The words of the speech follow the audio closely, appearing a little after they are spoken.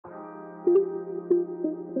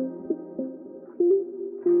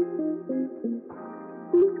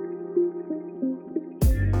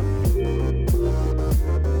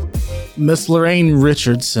Miss Lorraine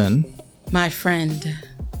Richardson. My friend,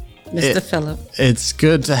 Mr. Phillip. It's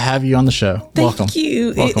good to have you on the show. Welcome. Thank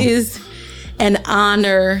you. Welcome. It is an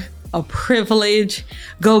honor, a privilege.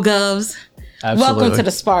 Go Govs. Absolutely. Welcome to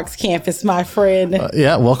the Sparks campus, my friend.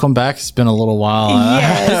 Yeah, welcome back. It's been a little while.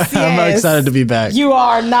 Yes, I'm excited to be back. You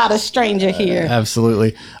are not a stranger here.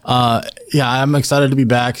 Absolutely. Yeah, I'm excited to be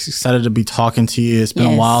back. Excited to be talking to you. It's been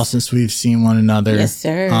a while since we've seen one another. Yes,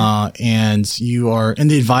 sir. And you are in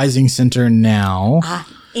the Advising Center now. I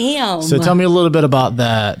am. So tell me a little bit about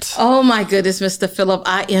that. Oh, my goodness, Mr. Phillip.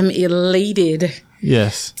 I am elated.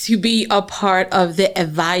 Yes. To be a part of the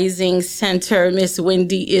Advising Center. Miss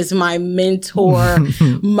Wendy is my mentor,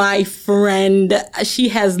 my friend. She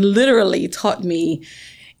has literally taught me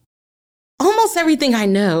almost everything I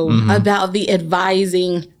know about the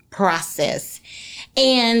advising process.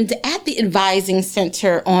 And at the Advising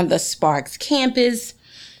Center on the Sparks campus,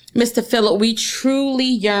 Mr. Phillip, we truly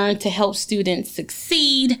yearn to help students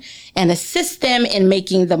succeed and assist them in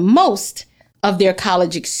making the most of their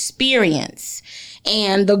college experience.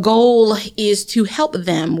 And the goal is to help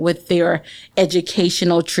them with their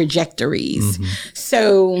educational trajectories.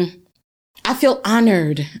 So I feel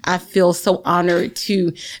honored. I feel so honored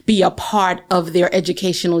to be a part of their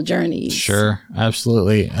educational journeys. Sure.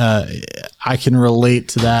 Absolutely. I can relate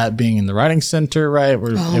to that being in the Writing Center, right?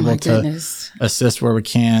 We're able to assist where we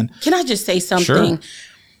can. Can I just say something? Sure.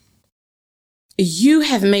 You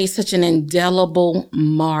have made such an indelible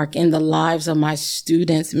mark in the lives of my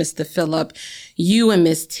students, Mr. Phillip. You and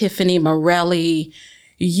Miss Tiffany Morelli,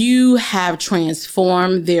 you have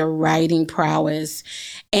transformed their writing prowess,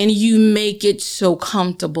 and you make it so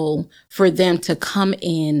comfortable for them to come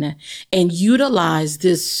in and utilize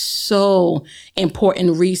this so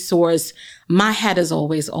important resource. My hat is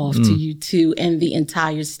always off to you too and the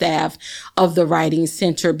entire staff of the Writing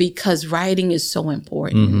Center, because writing is so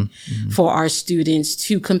important for our students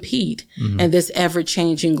to compete in this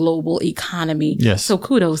ever-changing global economy. Yes. So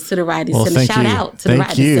kudos to the Writing Center. Shout out to the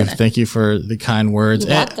Writing Center. Thank you for the kind words.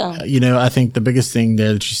 You're welcome. And, I think the biggest thing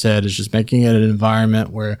there that you said is just making it an environment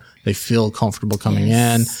where they feel comfortable coming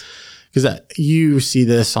in. Because you see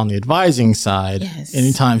this on the advising side.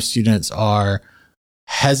 Anytime students are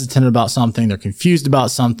hesitant about something, they're confused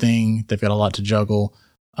about something, they've got a lot to juggle,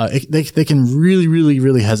 they can really, really,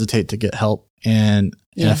 really hesitate to get help. And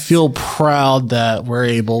I feel proud that we're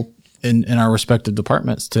able in our respective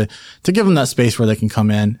departments to give them that space where they can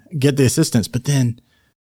come in, get the assistance, but then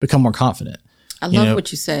become more confident. I love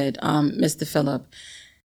what you said, Mr. Phillip.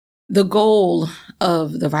 The goal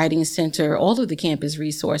of the Writing Center, all of the campus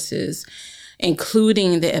resources,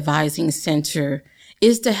 including the Advising Center,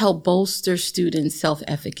 is to help bolster students'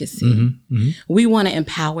 self-efficacy. We want to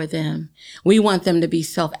empower them. We want them to be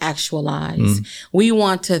self-actualized. We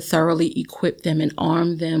want to thoroughly equip them and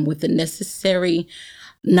arm them with the necessary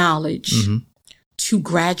knowledge to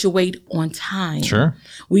graduate on time. Sure.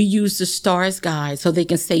 We use the STARS guide so they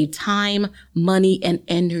can save time, money, and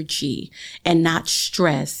energy and not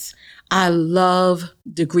stress. I love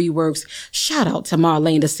DegreeWorks. Shout out to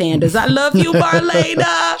Marlena Sanders. I love you,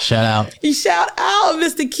 Marlena. Shout out. Shout out,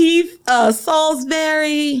 Mr. Keith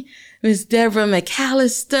Salisbury, Miss Deborah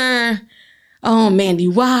McAllister, Mandy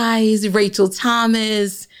Wise, Rachel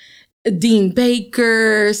Thomas, Dean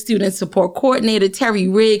Baker, Student Support Coordinator Terry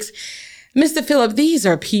Riggs. Mr. Phillip, these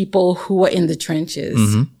are people who are in the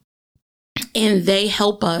trenches, and they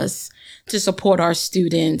help us to support our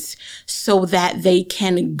students so that they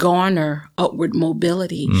can garner upward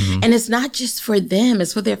mobility. And it's not just for them,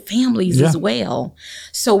 it's for their families as well.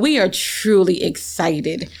 So we are truly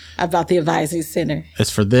excited about the Advising Center.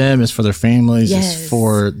 It's for them, it's for their families, it's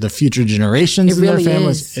for the future generations and their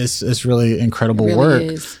families. It's really incredible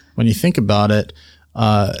work. When you think about it,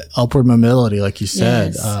 upward mobility, like you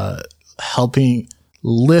said, helping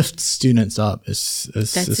lift students up is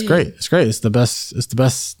great. It's great. It's the best. It's the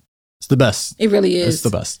best. It's the best. It really is. It's the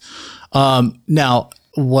best. Now,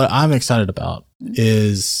 what I'm excited about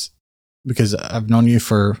is, because I've known you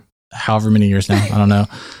for however many years now, I don't know,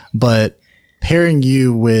 but pairing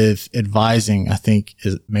you with advising, I think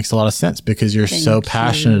makes a lot of sense, because you're so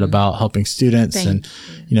passionate about helping students. And,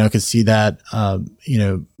 I could see that,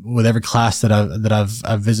 with every class that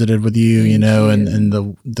I've visited with you, and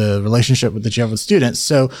the relationship that you have with students.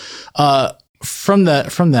 So, from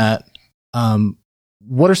that,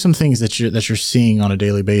 what are some things that you're seeing on a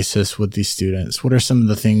daily basis with these students? What are some of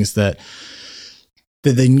the things that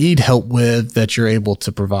they need help with that you're able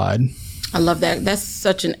to provide? I love that. That's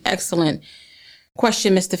such an excellent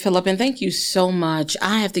question, Mr. Phillip, and thank you so much.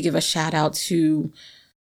 I have to give a shout out to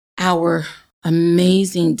our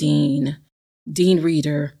amazing Dean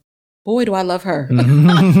Reeder. Boy, do I love her.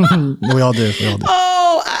 We all do.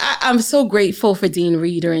 Oh, I'm so grateful for Dean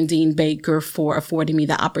Reeder and Dean Baker for affording me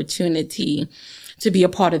the opportunity to be a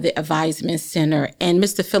part of the Advisement Center. And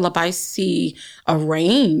Mr. Phillip, I see a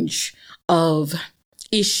range of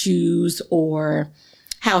issues, or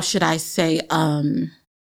how should I say,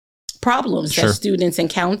 problems that students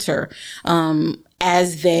encounter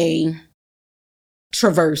as they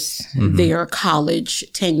traverse their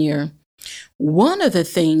college tenure. One of the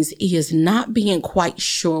things is not being quite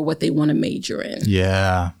sure what they want to major in.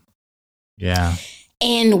 Yeah.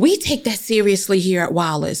 And we take that seriously here at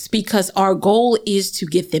Wallace because our goal is to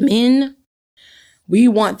get them in. We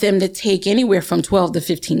want them to take anywhere from 12 to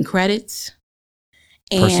 15 credits.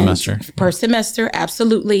 Per semester. Per semester,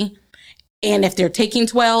 absolutely. And if they're taking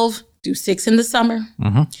 12, do 6 in the summer.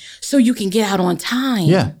 So you can get out on time.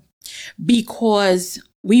 Yeah. Because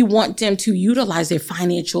we want them to utilize their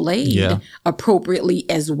financial aid appropriately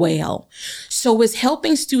as well. So it's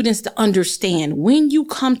helping students to understand when you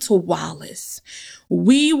come to Wallace,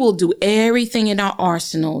 we will do everything in our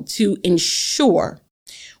arsenal to ensure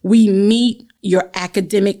we meet your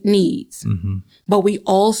academic needs. But we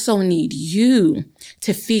also need you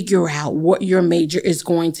to figure out what your major is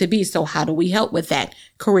going to be. So how do we help with that?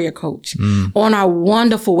 Career coach on our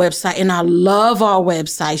wonderful website. And I love our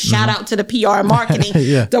website. Shout out to the PR and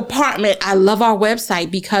marketing department. I love our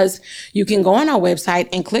website because you can go on our website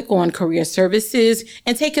and click on career services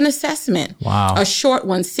and take an assessment. Wow. A short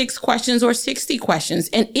one, 6 questions or 60 questions.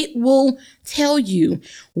 And it will tell you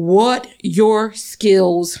what your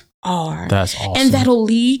skills are. That's awesome. And that'll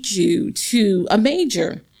lead you to a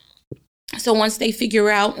major. So once they figure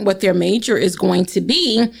out what their major is going to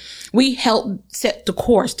be, we help set the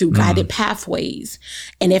course through guided pathways.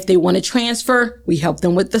 And if they want to transfer, we help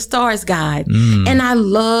them with the STARS guide. And I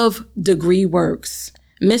love DegreeWorks.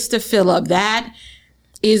 Mr. Phillip, that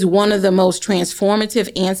is one of the most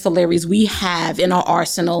transformative ancillaries we have in our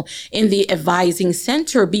arsenal in the Advising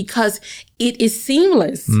Center because it is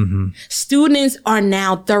seamless. Students are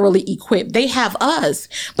now thoroughly equipped. They have us,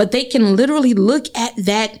 but they can literally look at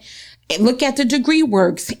the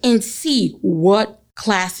DegreeWorks and see what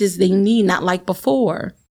classes they need, not like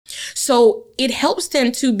before. So it helps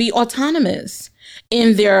them to be autonomous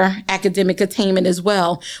in their academic attainment as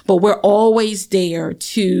well. But we're always there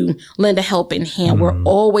to lend a helping hand. We're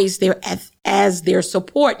always there as their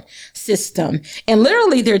support system and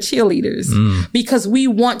literally their cheerleaders because we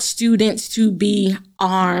want students to be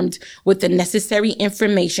armed with the necessary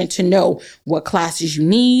information to know what classes you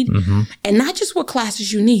need and not just what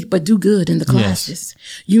classes you need, but do good in the classes.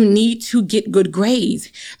 You need to get good grades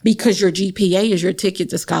because your GPA is your ticket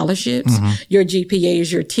to scholarships. Your GPA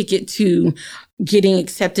is your ticket to getting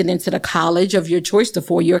accepted into the college of your choice, the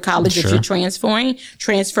 4-year college if you're transferring.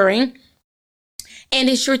 And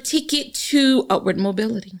it's your ticket to upward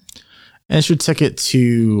mobility. And it's your ticket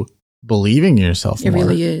to believing in yourself more. It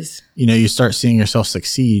really is. You know, you start seeing yourself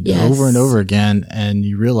succeed over and over again, and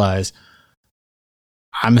you realize,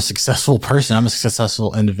 I'm a successful person. I'm a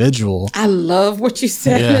successful individual. I love what you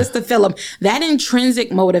said, Mr. Phillip. That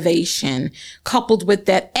intrinsic motivation coupled with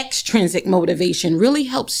that extrinsic motivation really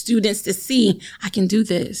helps students to see, I can do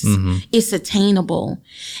this. It's attainable.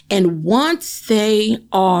 And once they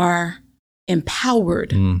are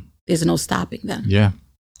empowered, there's no stopping them. Yeah.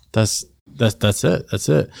 That's it. That's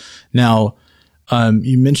it. Now,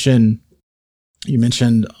 you mentioned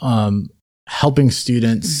helping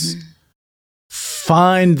students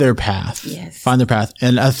find their path.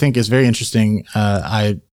 And I think it's very interesting.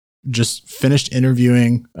 I just finished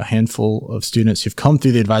interviewing a handful of students who've come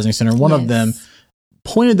through the Advising Center. One of them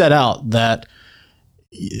pointed that out, that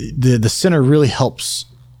the center really helps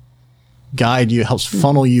guide you, helps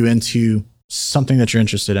funnel you into something that you're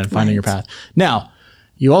interested in, finding your path. Now,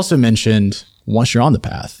 you also mentioned once you're on the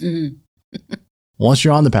path, once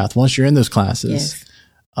you're in those classes,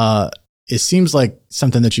 it seems like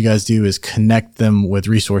something that you guys do is connect them with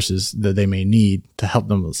resources that they may need to help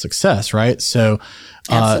them with success, right? So,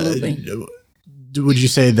 would you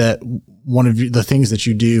say that one of the things that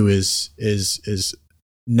you do is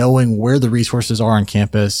knowing where the resources are on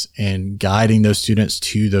campus and guiding those students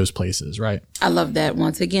to those places, right? I love that.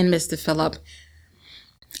 Once again, Mr. Phillip,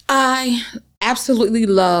 I absolutely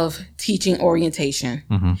love teaching orientation.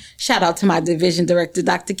 Shout out to my division director,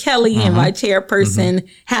 Dr. Kelly, and my chairperson,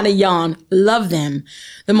 Hannah Yon. Love them.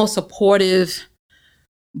 The most supportive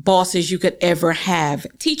bosses you could ever have.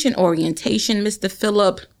 Teaching orientation, Mr.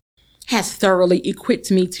 Phillip, has thoroughly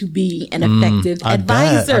equipped me to be an effective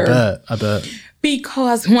advisor. I bet.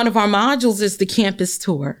 because one of our modules is the campus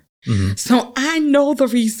tour. So I know the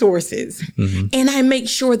resources and I make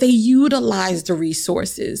sure they utilize the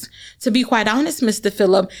resources. To be quite honest, Mr.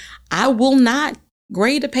 Phillip, I will not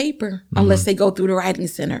grade a paper unless they go through the writing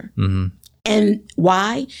center. And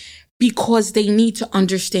why? Because they need to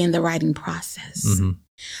understand the writing process.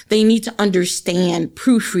 They need to understand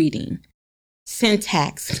proofreading,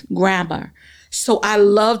 syntax, grammar. So I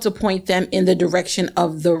love to point them in the direction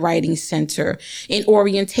of the writing center. In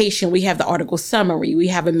orientation, we have the article summary. We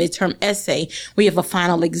have a midterm essay. We have a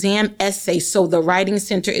final exam essay. So the writing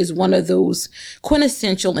center is one of those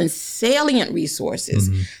quintessential and salient resources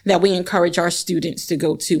that we encourage our students to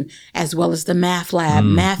go to, as well as the math lab.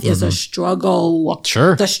 Math is a struggle.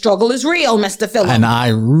 Sure. The struggle is real, Mr. Phillip. And I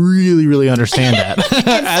really, really understand that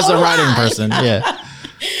as a writing person. Yeah.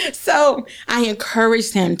 So I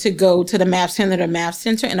encourage them to go to the Math Center. The Math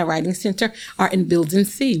Center and the Writing Center are in Building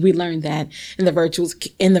C. We learned that in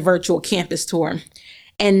the virtual campus tour.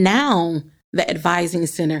 And now the Advising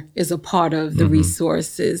Center is a part of the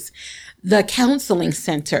resources. The Counseling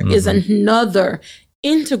Center is another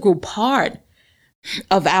integral part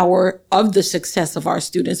of the success of our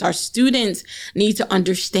students. Our students need to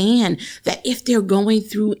understand that if they're going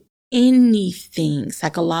through anything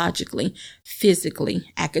psychologically, physically,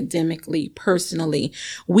 academically, personally,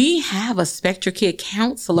 we have a SpectraKid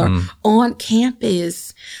counselor on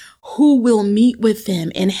campus who will meet with them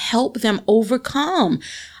and help them overcome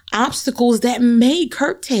obstacles that may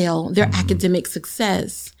curtail their academic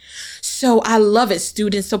success. So I love it.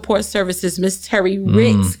 Student Support Services, Miss Terry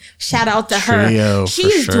Ricks, shout out to her. She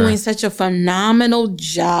is doing such a phenomenal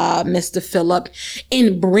job, Mr. Phillip,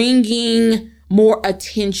 in bringing more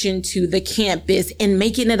attention to the campus and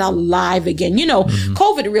making it alive again. You know,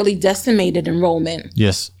 COVID really decimated enrollment.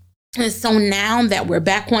 Yes. And so now that we're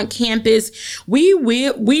back on campus, we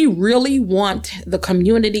really want the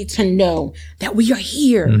community to know that we are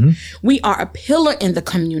here. We are a pillar in the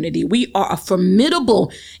community. We are a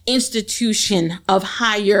formidable institution of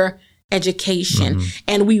higher education.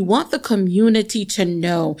 And we want the community to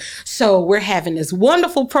know. So we're having this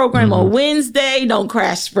wonderful program on Wednesday, Don't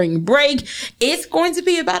Crash Spring Break. It's going to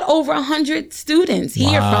be about over 100 students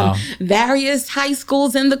here from various high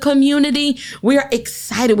schools in the community. We're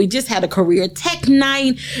excited. We just had a career tech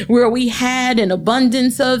night where we had an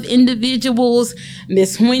abundance of individuals.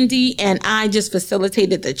 Miss Wendy and I just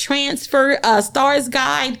facilitated the transfer STARS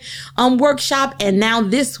Guide workshop. And now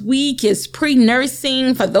this week is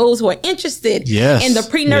pre-nursing for those who are interested in the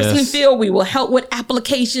pre-nursing field. We will help with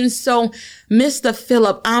applications. So, Mr.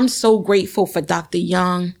 Phillip, I'm so grateful for Dr.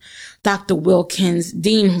 Young, Dr. Wilkins,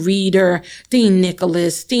 Dean Reeder, Dean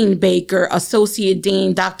Nicholas, Dean Baker, Associate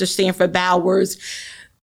Dean, Dr. Stanford Bowers.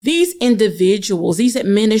 These individuals, these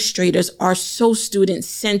administrators are so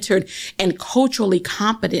student-centered and culturally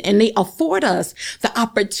competent, and they afford us the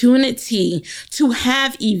opportunity to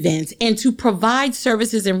have events and to provide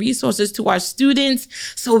services and resources to our students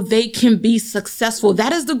so they can be successful.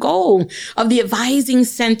 That is the goal of the Advising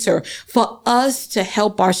Center, for us to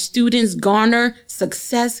help our students garner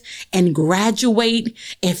success and graduate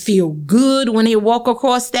and feel good when they walk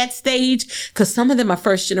across that stage. Because some of them are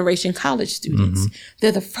first-generation college students.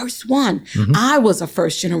 They're the first one. I was a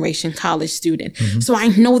first-generation college student. So I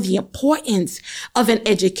know the importance of an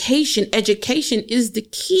education. Education is the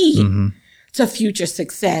key to future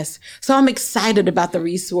success. So I'm excited about the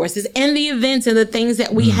resources and the events and the things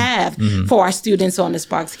that we have for our students on the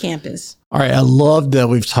Sparks campus. All right. I love that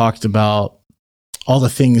we've talked about all the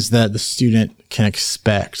things that the student can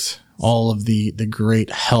expect, all of the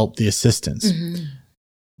great help, the assistance.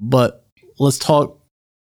 But let's talk,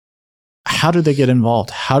 how do they get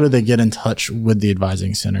involved? How do they get in touch with the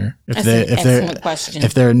Advising Center?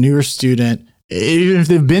 If they're a newer student, even if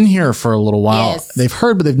they've been here for a little while, they've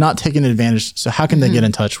heard, but they've not taken advantage. So how can they get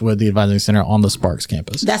in touch with the Advising Center on the Sparks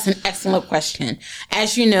campus? That's an excellent question.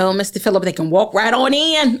 As you know, Mr. Phillip, they can walk right on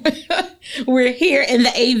in. We're here in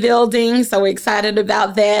the A building, so we're excited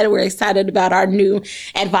about that. We're excited about our new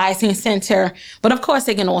Advising Center. But of course,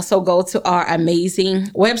 they can also go to our amazing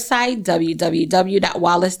website,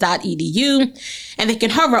 www.wallace.edu, and they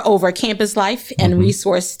can hover over Campus Life and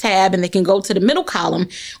Resource tab, and they can go to the middle column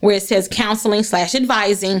where it says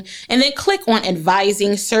Counseling/Advising, and then click on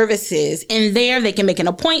Advising Services. And there they can make an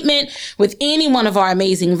appointment with any one of our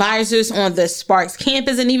amazing advisors on the Sparks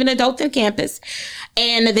campus and even Adulton campus.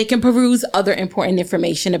 And they can peruse other important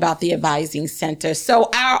information about the Advising Center. So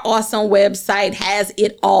our awesome website has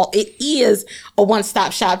it all. It is a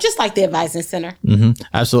one-stop shop, just like the Advising Center.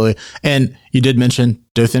 Absolutely. And you did mention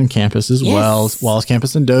Dothan campus as well, Wallace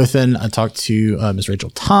campus in Dothan. I talked to Ms.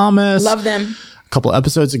 Rachel Thomas. Love them. A couple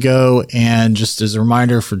episodes ago. And just as a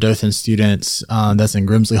reminder for Dothan students, that's in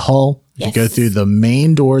Grimsley Hall. Yes. You go through the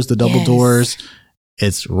main doors, the double doors.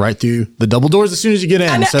 It's right through the double doors as soon as you get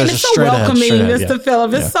in. So it's just so straight welcoming, ahead. Mr.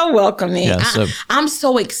 Phillip. It's so welcoming. Yeah, I'm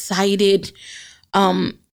so excited.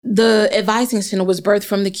 The Advising Center was birthed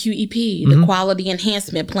from the QEP, the Quality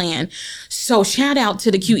Enhancement Plan. So shout out to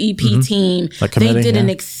the QEP team. They did an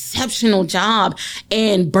exceptional job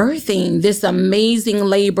in birthing this amazing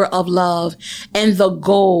labor of love. And the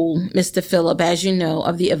goal, Mr. Phillip, as you know,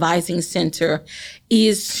 of the Advising Center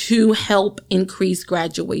is to help increase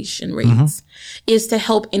graduation rates, is to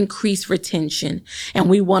help increase retention. And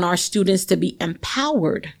we want our students to be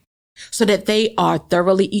empowered so that they are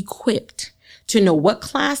thoroughly equipped to know what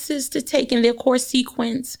classes to take in their course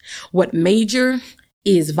sequence, what major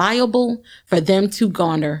is viable for them to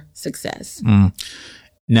garner success.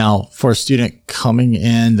 Now, for a student coming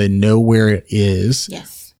in, they know where it is.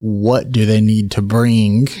 Yes. What do they need to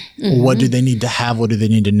bring? What do they need to have? What do they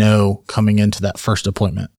need to know coming into that first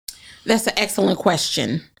appointment? That's an excellent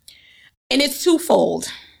question. And it's twofold.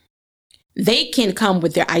 They can come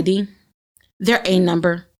with their ID, their A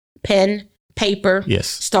number, pen, paper,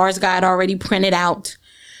 STARS guide already printed out,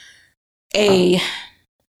 a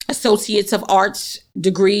Associates of Arts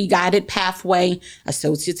degree guided pathway,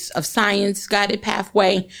 Associates of Science guided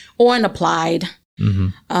pathway, or an applied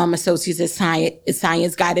Associates of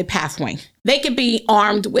Science guided pathway. They could be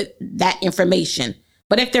armed with that information.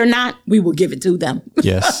 But if they're not, we will give it to them.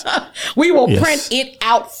 Yes. We will print it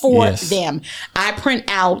out for them. I print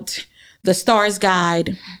out the STARS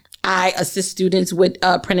guide. I assist students with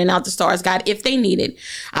printing out the STARS guide if they need it.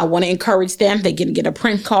 I want to encourage them. They can get a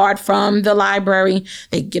print card from the library.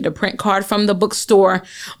 They get a print card from the bookstore.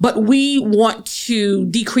 But we want to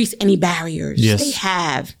decrease any barriers they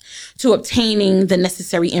have to obtaining the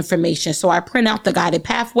necessary information. So I print out the guided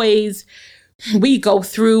pathways. We go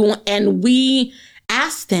through and we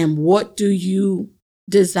ask them, what do you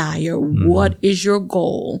desire? What is your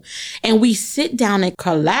goal? And we sit down and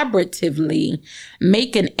collaboratively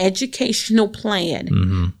make an educational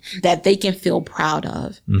plan that they can feel proud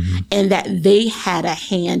of and that they had a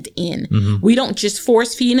hand in. We don't just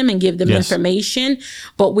force feed them and give them information,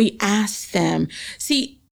 but we ask them.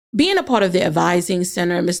 See, being a part of the Advising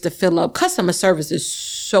Center, Mr. Phillip, customer service is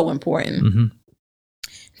so important.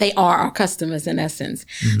 They are our customers in essence.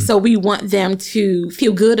 So we want them to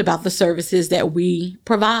feel good about the services that we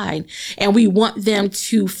provide. And we want them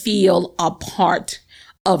to feel a part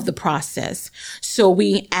of the process. So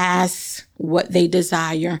we ask what they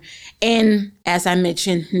desire. And as I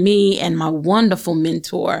mentioned, me and my wonderful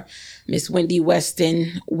mentor, Miss Wendy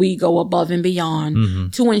Weston, we go above and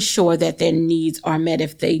beyond to ensure that their needs are met.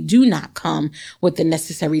 If they do not come with the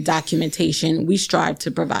necessary documentation, we strive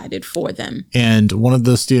to provide it for them. And one of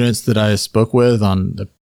the students that I spoke with on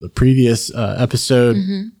the previous episode,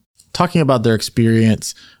 talking about their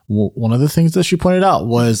experience, one of the things that she pointed out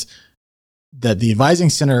was that the Advising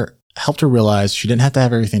Center helped her realize she didn't have to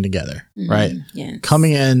have everything together, right? Yes.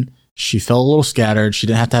 Coming in, she felt a little scattered. She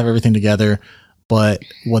didn't have to have everything together. But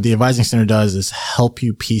what the Advising Center does is help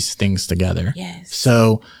you piece things together. Yes.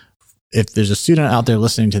 So if there's a student out there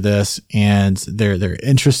listening to this and they're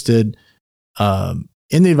interested in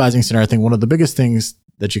the Advising Center, I think one of the biggest things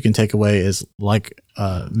that you can take away is, like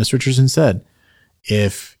Ms. Richardson said,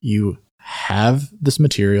 if you have this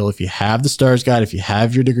material, if you have the STARS guide, if you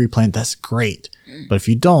have your degree plan, that's great. But if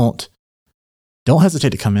you don't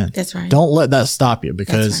hesitate to come in. That's right. Don't let that stop you,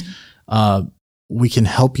 because we can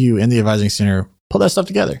help you in the Advising Center pull that stuff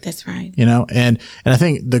together. That's right. You know, and I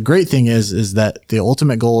think the great thing is that the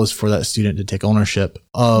ultimate goal is for that student to take ownership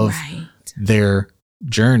of their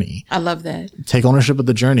journey. I love that. Take ownership of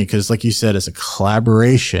the journey, because like you said, it's a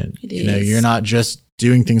collaboration. It You know, is. you're not just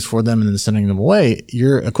doing things for them and then sending them away.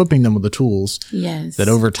 You're equipping them with the tools that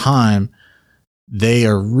over time, they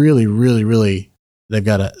are really, really, really, they've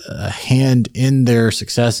got a hand in their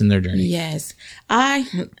success in their journey. Yes.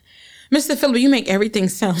 Mr. Phillip, you make everything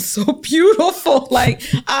sound so beautiful. Like,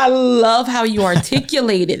 I love how you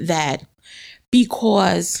articulated that,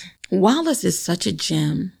 because Wallace is such a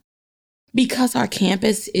gem, because our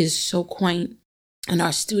campus is so quaint and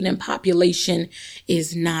our student population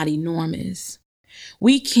is not enormous.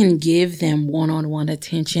 We can give them one-on-one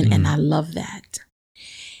attention, and I love that.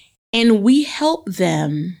 And we help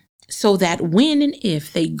them so that when and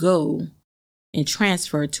if they go and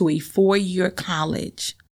transfer to a 4-year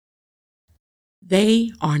college,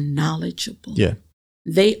 they are knowledgeable. Yeah.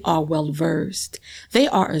 They are well versed. They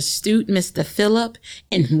are astute, Mr. Phillip,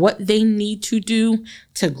 in what they need to do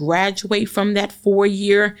to graduate from that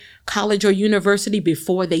 4-year college or university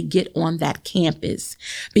before they get on that campus,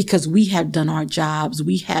 because we have done our jobs.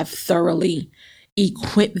 We have thoroughly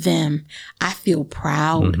equip them. I feel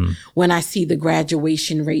proud when I see the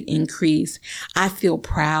graduation rate increase. I feel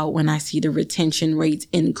proud when I see the retention rates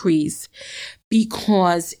increase,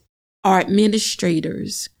 because our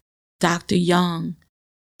administrators, Dr. Young,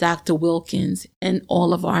 Dr. Wilkins, and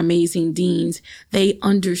all of our amazing deans, they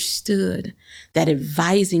understood that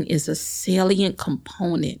advising is a salient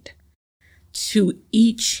component to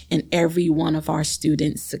each and every one of our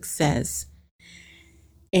students' success.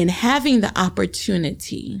 And having the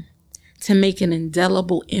opportunity to make an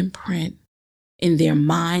indelible imprint in their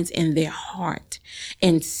minds and their heart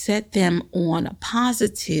and set them on a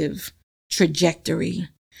positive trajectory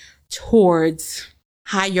towards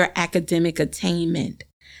higher academic attainment.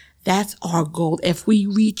 That's our goal. If we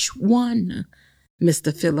reach one,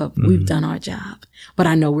 Mr. Phillip, we've done our job. But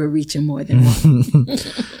I know we're reaching more than one.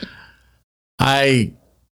 I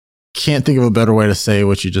can't think of a better way to say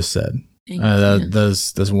what you just said.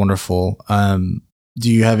 That's wonderful. Do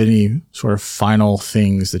you have any sort of final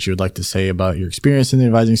things that you would like to say about your experience in the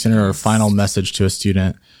Advising Center, or a final message to a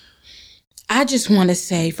student? I just want to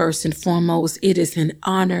say, first and foremost, it is an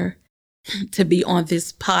honor to be on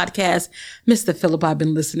this podcast. Mr. Phillip, I've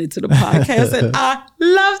been listening to the podcast and I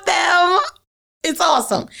love them. It's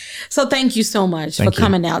awesome. So thank you so much for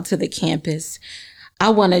coming out to the campus. I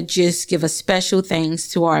want to just give a special thanks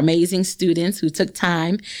to our amazing students who took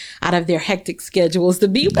time out of their hectic schedules to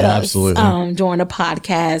be with us during the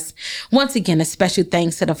podcast. Once again, a special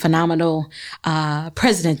thanks to the phenomenal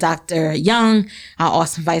President Dr. Young, our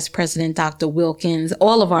awesome Vice President Dr. Wilkins,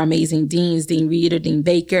 all of our amazing deans, Dean Reeder, Dean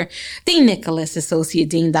Baker, Dean Nicholas, Associate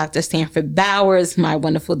Dean Dr. Stanford Bowers, my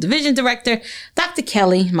wonderful Division Director, Dr.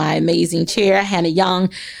 Kelly, my amazing Chair, Hannah Young,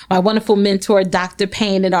 my wonderful mentor, Dr.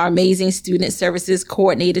 Payne, and our amazing Student Services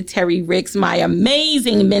Coordinator, Terry Ricks, my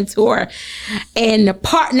amazing mentor and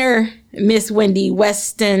partner, Miss Wendy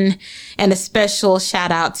Weston, and a special shout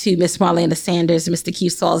out to Miss Marlena Sanders, Mr.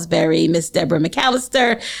 Keith Salisbury, Miss Deborah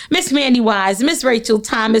McAllister, Miss Mandy Wise, Miss Rachel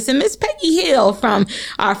Thomas, and Miss Peggy Hill from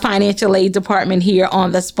our financial aid department here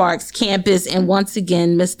on the Sparks campus. And once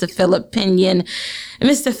again, Mr. Phillip Pinion.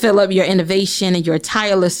 Mr. Phillip, your innovation and your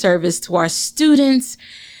tireless service to our students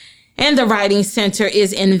and the Writing Center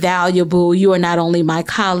is invaluable. You are not only my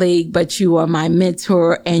colleague, but you are my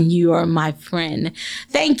mentor and you are my friend.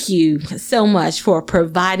 Thank you so much for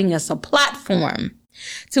providing us a platform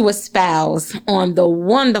to espouse on the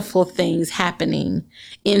wonderful things happening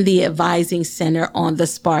in the Advising Center on the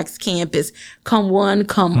Sparks campus. Come one,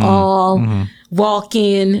 come all, walk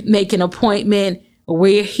in, make an appointment.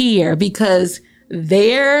 We're here because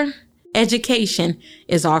their education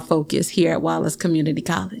is our focus here at Wallace Community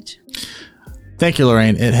College. Thank you,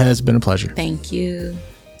 Lorraine. It has been a pleasure. Thank you.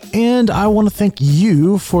 And I want to thank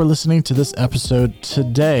you for listening to this episode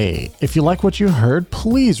today. If you like what you heard,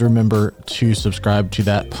 please remember to subscribe to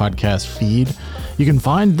that podcast feed. You can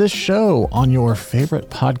find this show on your favorite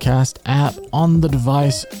podcast app on the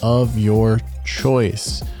device of your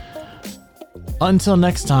choice. Until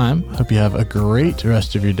next time, hope you have a great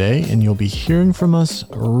rest of your day, and you'll be hearing from us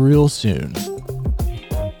real soon.